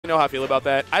know how I feel about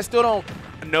that. I still don't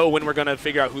know when we're going to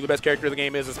figure out who the best character of the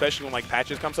game is, especially when like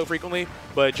patches come so frequently.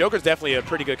 But Joker's definitely a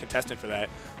pretty good contestant for that.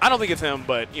 I don't think it's him,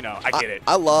 but, you know, I get it.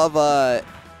 I love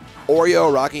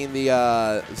LNS rocking the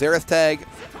Xerath tag.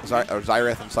 Or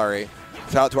Xyrath, I'm sorry.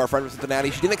 Shout out to our friend from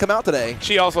Cincinnati. She didn't come out today.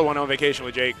 She also went on vacation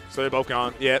with Jake, so they're both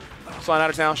gone. Yep. Flying out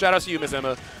of town. Shout out to you, Miss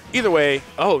Emma. Either way,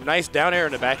 oh, nice down air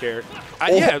in the back air.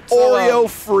 Yeah. LNS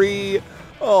free.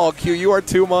 Oh, Q, you are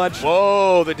too much.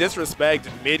 Whoa, the disrespect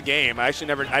mid-game. I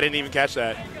didn't even catch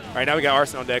that. All right, now we got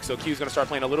Arsene on deck, so Q's going to start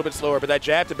playing a little bit slower, but that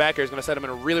jab to back air is going to set him in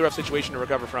a really rough situation to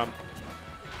recover from.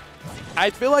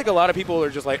 I feel like a lot of people are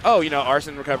just like, oh, you know,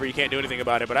 Arsene recovery, you can't do anything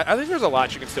about it, but I think there's a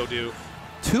lot you can still do.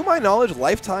 To my knowledge,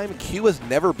 lifetime, Q has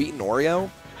never beaten LNS.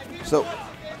 So,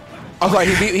 I'm sorry,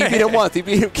 he beat him once. He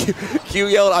beat him. Q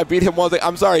yelled, I beat him once.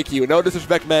 I'm sorry, Q. No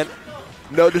disrespect meant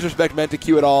to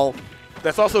Q at all.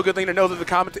 That's also a good thing to know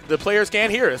that the players can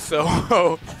hear us. So,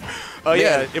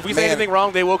 yeah, if we say anything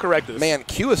wrong, they will correct us. Man,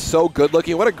 Q is so good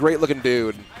looking. What a great looking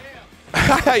dude.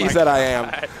 You said I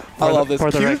am. I love this.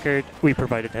 For the record, we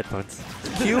provided headphones.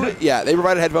 Q, yeah, they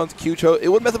provided headphones. Q chose. It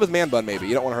would mess up his man bun, maybe.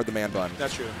 You don't want to hurt the man bun.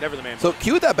 That's true. Never the man bun. So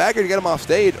Q with that back air to get him off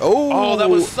stage. Oh, that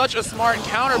was such a smart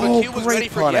counter, but Q was ready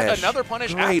for yet another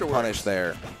punish afterwards. Great punish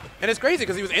there. And it's crazy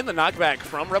because he was in the knockback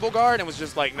from Rebel Guard and was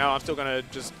just like, no, I'm still going to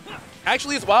just...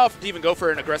 Actually, it's wild to even go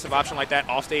for an aggressive option like that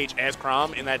off stage as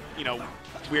Chrom in that, you know,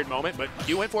 weird moment, but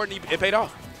Q went for it and it paid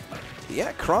off.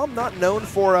 Yeah, Chrom not known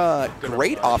for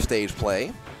great offstage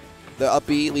play. The up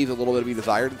B leaves a little bit to be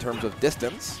desired in terms of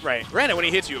distance. Right. Granted, when he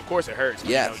hits you, of course it hurts.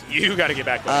 Yes. You know, you got to get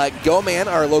back. Go Man,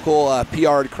 our local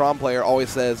PR'd Chrom player,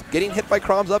 always says getting hit by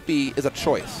Chrom's up B is a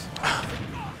choice.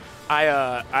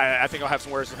 I think I'll have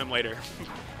some words with him later.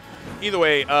 Either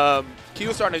way, Q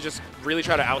is starting to just really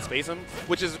try to outspace him,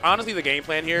 which is honestly the game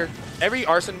plan here. Every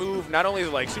Arsene move, not only is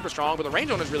it like super strong, but the range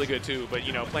on is really good too. But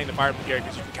you know, playing the fire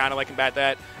characters, you can kind of like combat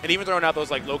that, and even throwing out those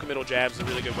like low committal jabs is a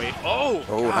really good way. Oh,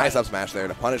 nice up smash there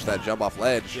to punish that jump off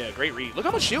ledge. Yeah, great read. Look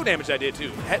how much shield damage that did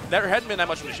too. There hadn't been that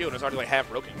much from the shield, and it's already like half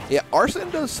broken. Yeah,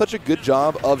 Arsene does such a good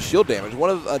job of shield damage.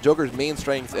 One of Joker's main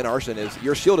strengths in Arsene is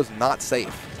your shield is not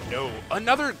safe. No,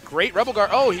 another great Rebel Guard.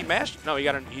 Oh, he mashed. No, he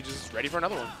just ready for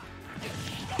another one.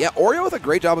 Yeah, LNS with a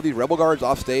great job with these Rebel Guards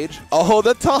off stage. Oh,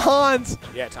 the taunts!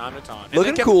 Yeah, time to taunt.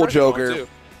 Looking cool, Joker.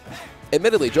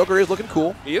 Admittedly, Joker is looking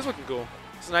cool. He is looking cool.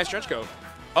 It's a nice trench coat.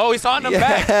 Oh, he's taunting him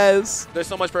back. Yes. There's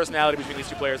so much personality between these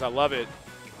two players. I love it.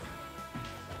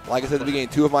 Like I said at the beginning,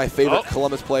 two of my favorite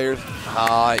Columbus players.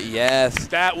 Yes.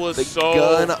 That was the so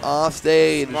gun off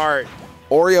stage. Smart.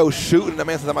 LNS shooting. That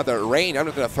man says I'm at the range. I'm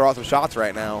just going to throw out some shots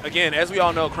right now. Again, as we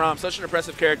all know, Chrom, such an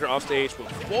impressive character off stage, but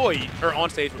on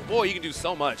stage, but boy, you can do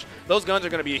so much. Those guns are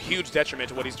going to be a huge detriment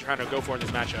to what he's trying to go for in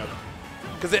this matchup.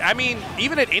 Because, I mean,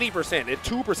 even at any percent, at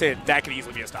 2%, that could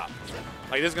easily be a stop.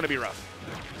 Like, this is going to be rough.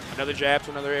 Another jab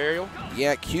to another aerial.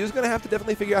 Yeah, Q's going to have to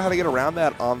definitely figure out how to get around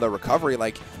that on the recovery.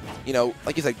 Like, you know,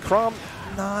 like you said, Chrom,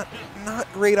 not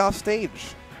great off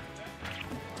stage.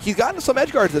 He's gotten some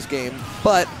edge guards this game,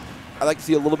 but I'd like to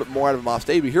see a little bit more out of him off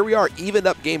stage. But here we are, evened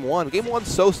up game one. Game one's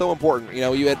so important. You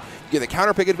know, you get the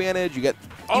counter pick advantage. You get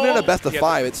even in a best of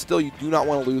 5, it's still you do not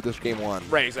want to lose this game one.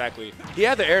 Right, exactly. He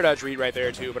had the air dodge read right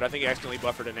there too, but I think he accidentally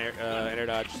buffered an air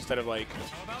dodge instead of like,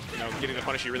 you know, getting the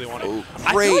punish he really wanted. Oh,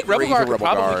 I feel like Rebel Guard could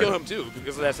probably kill him too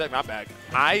because of that second knockback.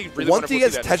 I really once he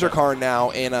gets Tetrakarn now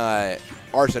in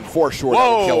Arsene, for sure that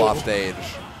will kill off stage.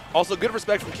 Also, good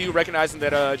respect from Q, recognizing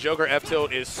that Joker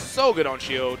F-tilt is so good on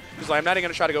shield. He's like, I'm not even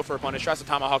going to try to go for a punish. Tries to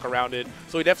tomahawk around it.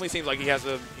 So he definitely seems like he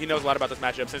knows a lot about this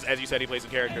matchup since, as you said, he plays the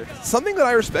character. Something that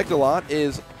I respect a lot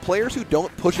is players who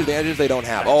don't push advantages they don't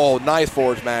have. Oh, nice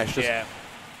forward smash. Just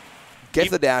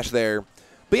gets the dash there.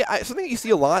 But yeah, something that you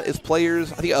see a lot is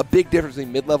players, I think a big difference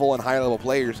between mid-level and higher-level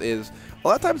players is a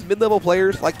lot of times mid-level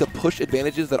players like to push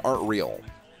advantages that aren't real.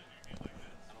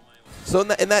 So in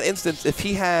that instance, if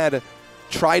he had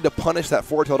tried to punish that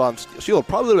forward tilt on shield,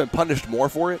 probably would have been punished more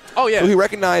for it. Oh, yeah. So he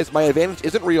recognized my advantage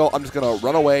isn't real. I'm just going to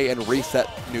run away and reset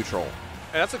neutral.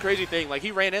 And that's the crazy thing. Like,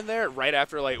 he ran in there right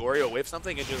after, like, LNS whiffed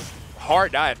something and just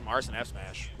hard died from Arsene F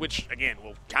smash, which, again,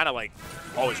 will kind of, like,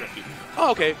 always wreck people.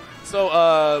 Oh, okay. So,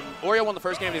 LNS won the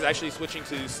first game. He's actually switching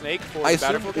to Snake for the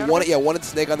Battlefield counter. Wanted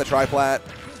Snake on the triplat.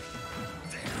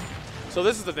 So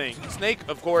this is the thing. Snake,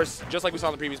 of course, just like we saw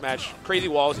in the previous match, crazy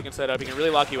walls he can set up. He can really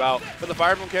lock you out. But the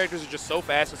Fire Emblem characters are just so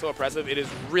fast and so oppressive, it is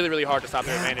really, really hard to stop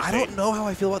their advantage. I don't know how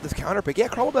I feel about this counter pick. Yeah,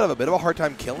 Chrom will have a bit of a hard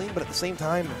time killing, but at the same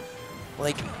time,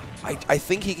 like, I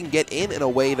think he can get in a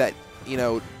way that, you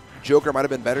know, Joker might have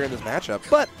been better in this matchup.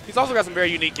 But he's also got some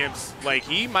very unique gimps. Like,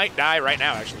 he might die right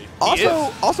now, actually.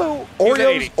 Also,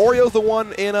 LNS the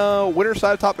one in winner's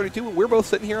side of top 32, and we're both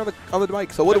sitting here on the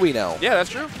mic. So what do we know? Yeah, that's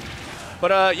true.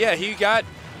 But yeah, he got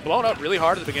blown up really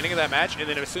hard at the beginning of that match, and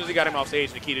then as soon as he got him off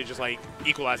stage, Nikita just like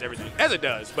equalized everything, as it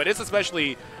does. But it's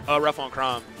especially rough on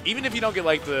Chrom. Even if you don't get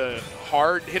like the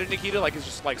hard hit of Nikita, like it's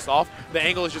just like soft, the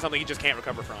angle is just something he just can't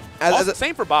recover from.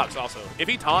 Same for Box also. If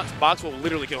he taunts, Box will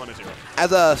literally kill him at 0.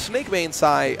 As a Snake main,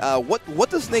 Sai, what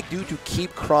does Snake do to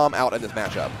keep Chrom out in this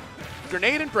matchup?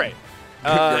 Grenade and pray.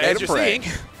 Grenade as and you're pray.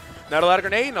 seeing, not a lot of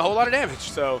grenade and a whole lot of damage.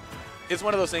 So it's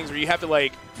one of those things where you have to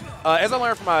like, as I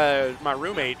learned from my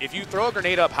roommate, if you throw a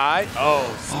grenade up high,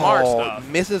 smart stuff.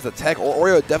 Misses the tech.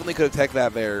 Oreo definitely could have teched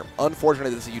that there.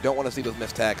 Unfortunately, you don't want to see those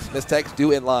missed techs. Missed techs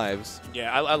do end lives.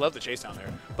 Yeah, I love the chase down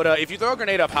there. But if you throw a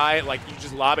grenade up high, like you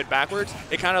just lob it backwards,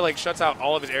 it kind of like shuts out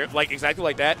all of his air, like exactly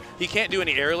like that. He can't do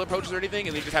any aerial approaches or anything,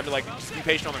 and you just have to like just be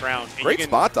patient on the ground. And Great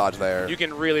spot dodge there. You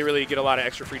can really, really get a lot of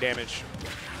extra free damage.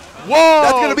 Whoa!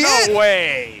 That's gonna be it. No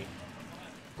way.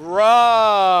 Bro.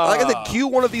 Like I said, Q,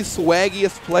 one of these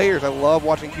swaggiest players. I love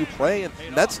watching Q play, and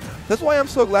that's why I'm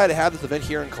so glad to have this event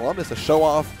here in Columbus to show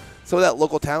off some of that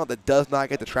local talent that does not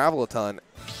get to travel a ton.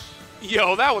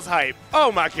 Yo, that was hype.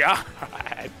 Oh my god.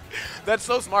 That's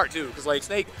so smart too, because like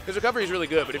Snake, his recovery is really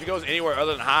good, but if he goes anywhere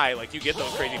other than high, like you get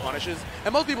those crazy punishes.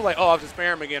 And most people are like, oh, I'll just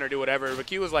spare him again or do whatever. But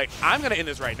Q was like, I'm gonna end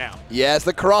this right now. Yes,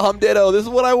 the Chrom Ditto. This is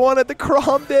what I wanted. The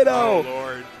Chrom Ditto. Oh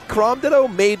Lord. Chrom Ditto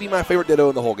may be my favorite Ditto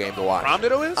in the whole game to watch. Chrom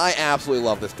Ditto is? I absolutely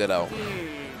love this Ditto.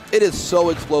 It is so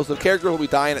explosive. Characters will be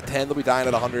dying at 10. They'll be dying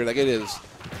at 100. Like, it is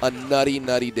a nutty,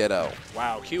 nutty Ditto.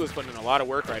 Wow, Q is putting in a lot of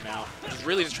work right now. He's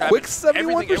really just Quick trapping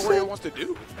 71%. everything Oreo wants to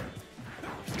do.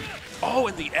 Oh,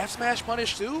 and the F smash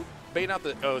punish too? Baiting out the,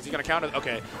 is he going to counter?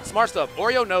 Okay, smart stuff.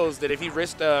 Oreo knows that if he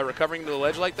risked recovering to the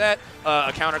ledge like that,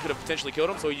 a counter could have potentially killed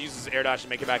him, so he uses air dodge to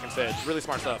make it back instead. Really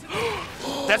smart stuff.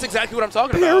 That's exactly what I'm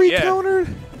talking about. Parry Yeah.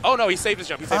 countered. Oh no, he saved his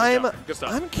jump. He saved his jump. Good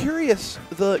stuff. I'm curious,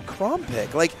 the Chrom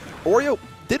pick. Like, Oreo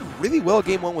did really well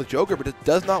game 1 with Joker, but it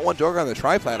does not want Joker on the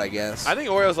triplat, I guess. I think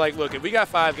Oreo's like, look, if we got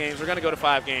 5 games, we're going to go to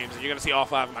 5 games, and you're going to see all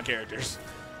 5 of my characters.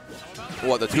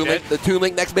 What, the Toon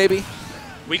Link next, baby?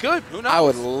 We could. Who knows? I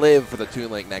would live for the Toon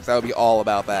Link next. I would be all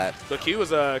about that. So Q is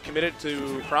committed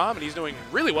to Chrom, and he's doing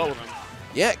really well with him.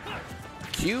 Yeah.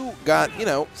 Q got,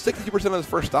 62% of his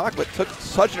first stock, but took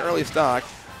such an early stock.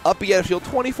 Up B out of shield,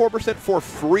 24% for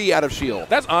free out of shield.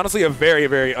 That's honestly a very,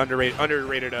 very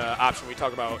underrated option when we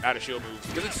talk about out of shield moves,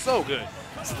 because it's so good.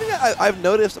 Something I've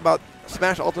noticed about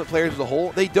Smash Ultimate players as a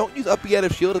whole, they don't use up B out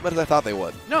of shield as much as I thought they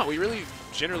would. No, we really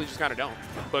generally just kind of don't.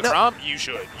 But no, Chrom, you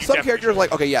should. Some characters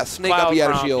like, okay, yeah, Snake Cloud, up B out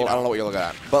of Chrom, shield, I don't know what you're looking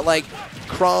at. But like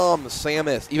Chrom,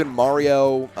 Samus, even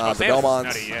Mario, the Belmonts,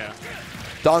 nutty, yeah.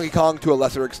 Donkey Kong to a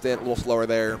lesser extent, a little slower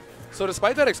there. So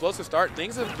despite that explosive start,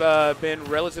 things have been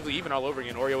relatively even all over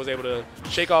again. Oreo was able to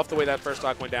shake off the way that first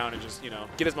stock went down and just,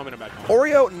 get his momentum back home.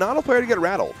 Oreo, not a player to get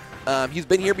rattled. He's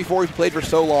been here before. He's played for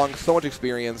so long, so much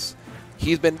experience.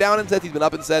 He's been down in sets. He's been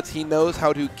up in sets. He knows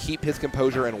how to keep his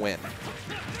composure and win.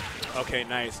 Okay,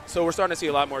 nice. So we're starting to see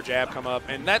a lot more jab come up,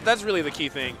 and that's really the key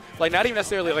thing. Like, not even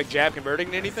necessarily like jab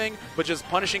converting to anything, but just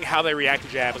punishing how they react to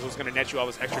jab is what's going to net you all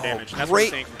this extra damage. And that's what I'm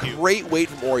saying from Q. Great weight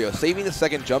from Oreo, saving the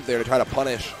second jump there to try to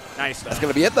punish. Nice stuff. That's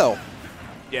going to be it, though.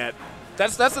 Yeah,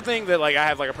 that's the thing that like I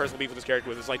have like a personal beef with this character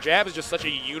with. It's like jab is just such a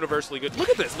universally good. Look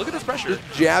at this pressure.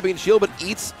 Just jabbing shield, but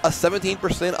eats a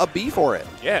 17% up B for it.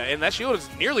 Yeah, and that shield is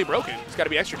nearly broken. He's got to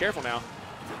be extra careful now.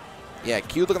 Yeah,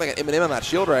 Q's looking like an M&M on that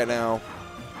shield right now.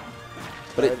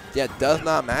 But it does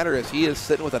not matter as he is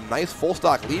sitting with a nice full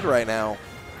stock lead right now.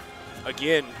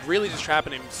 Again, really just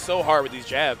trapping him so hard with these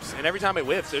jabs. And every time it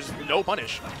whiffs, there's no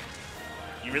punish.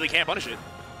 You really can't punish it.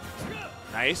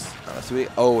 Nice. Sweet.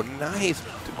 Oh, nice.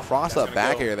 Cross up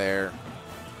back here there.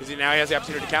 Now he has the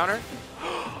opportunity to counter?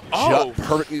 Oh!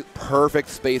 Perfect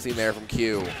spacing there from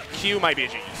Q. Q might be a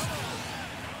genius.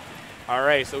 All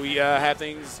right, so we have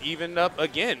things evened up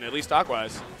again, at least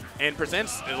stock-wise. And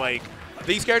presents, like,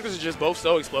 these characters are just both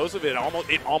so explosive, it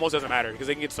almost doesn't matter because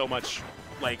they can get so much,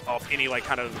 like, off any, like,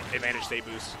 kind of advantage state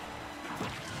boost.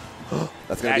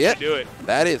 That's going to be it. Do it.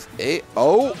 That is it.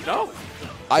 Oh! No.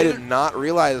 I did not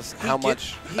realize how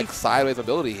much sideways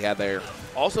ability he had there.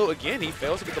 Also, again, he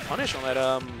fails to get the punish on that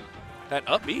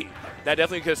up B. That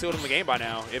definitely could have sealed him the game by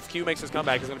now. If Q makes his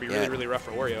comeback, it's going to be really, really rough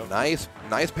for Oreo.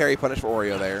 Nice parry punish for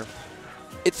Oreo there.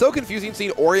 It's so confusing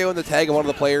seeing Oreo in the tag of one of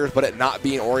the players, but it not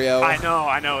being Oreo. I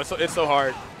know. It's so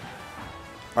hard. All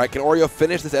right, can Oreo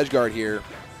finish this edge guard here?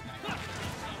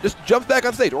 Just jumps back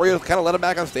on stage. Oreo kind of let him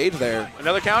back on stage there.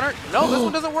 Another counter? No, this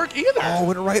one doesn't work either. Oh,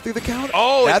 went right through the counter.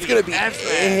 Oh, that's going to be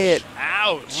it.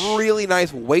 Ouch. Really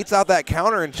nice. Waits out that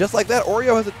counter, and just like that,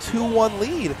 Oreo has a 2-1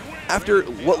 lead. After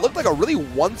what looked like a really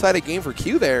one-sided game for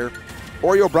Q there,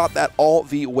 Oreo brought that all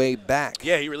the way back.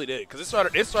 Yeah, he really did, because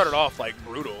it started off, like,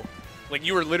 brutal. Like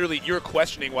you were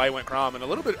questioning why he went Chrom, and a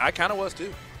little bit I kind of was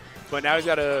too. But now he's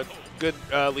got a good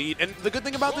lead. And the good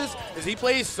thing about this is he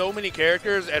plays so many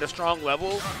characters at a strong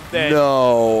level that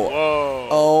whoa.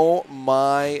 Oh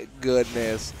my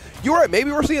goodness. You're right.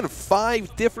 Maybe we're seeing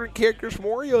 5 different characters from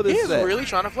Oreo this set. He is really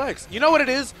trying to flex. You know what it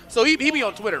is? So he be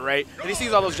on Twitter, right? And he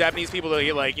sees all those Japanese people that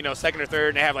get like, you know, second or third,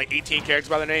 and they have like 18 characters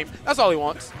by their name. That's all he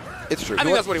wants. It's true. I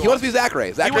think that's what he He wants wants. to be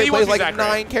Zachary. Zachary plays like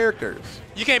 9 characters.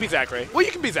 You can't be Zachary. Well,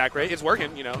 you can be Zachary. It's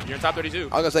working. You know, you're in top 32. I was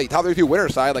gonna say top 32 winner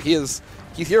side. Like he's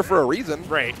here for a reason.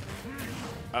 Right.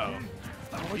 Uh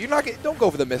oh. You're not. Don't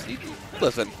go for the miss.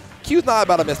 Listen, Q's not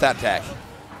about to miss that tech.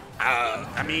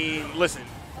 I mean, listen,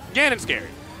 Ganon's scary.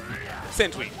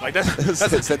 Send tweet. Like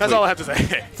that's all I have to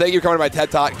say. Thank you for coming to my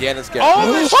TED Talk. Ganon's scary.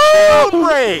 Oh, the shield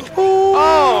break!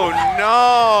 Oh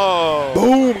no!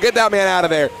 Boom! Get that man out of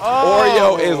there.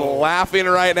 Oreo is laughing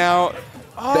right now.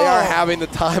 They are having the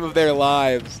time of their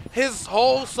lives. His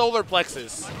whole solar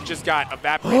plexus just got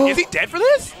evaporated. Is he dead for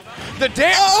this? The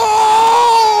dead.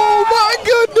 Oh my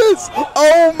goodness!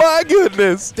 Oh my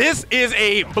goodness! This is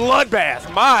a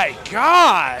bloodbath. My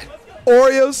God!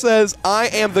 Oreo says, "I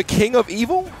am the king of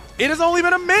evil." It has only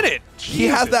been a minute. He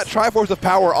has that Triforce of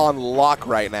Power on lock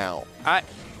right now.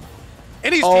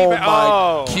 And he's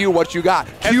Q, what you got?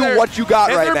 Q, what you got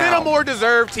right now? Has there been a more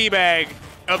deserved teabag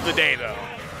of the day, though?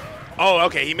 Oh,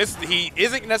 okay. He missed. He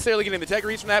isn't necessarily getting the tech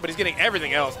reach from that, but he's getting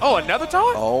everything else. Oh, another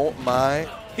taunt? Oh, my.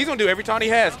 He's going to do every taunt he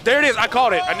has. There it is. I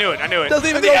called it. I knew it. Doesn't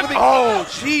even go for the... Oh,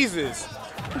 Jesus.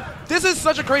 This is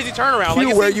such a crazy turnaround.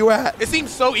 Q, where you at? It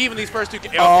seems so even these first two.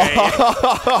 Okay.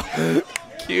 Oh.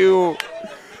 Q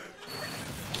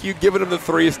giving him the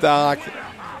 3 stock.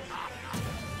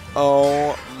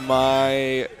 Oh,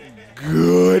 my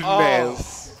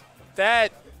goodness.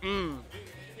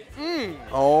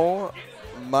 Oh,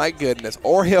 my goodness.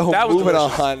 Oreo moving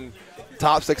on.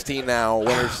 Top 16 now,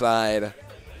 winner's side.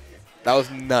 That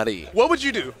was nutty. What would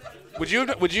you do? Would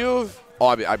you? Oh,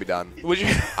 I'd be done. Would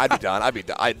you? I'd be done.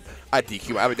 I'd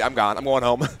DQ. I'm gone. I'm going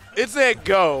home. It said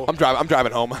go. I'm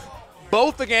driving home.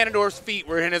 Both the Ganondorf's feet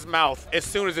were in his mouth as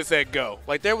soon as it said go.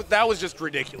 Like that was just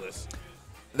ridiculous.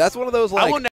 That's one of those like.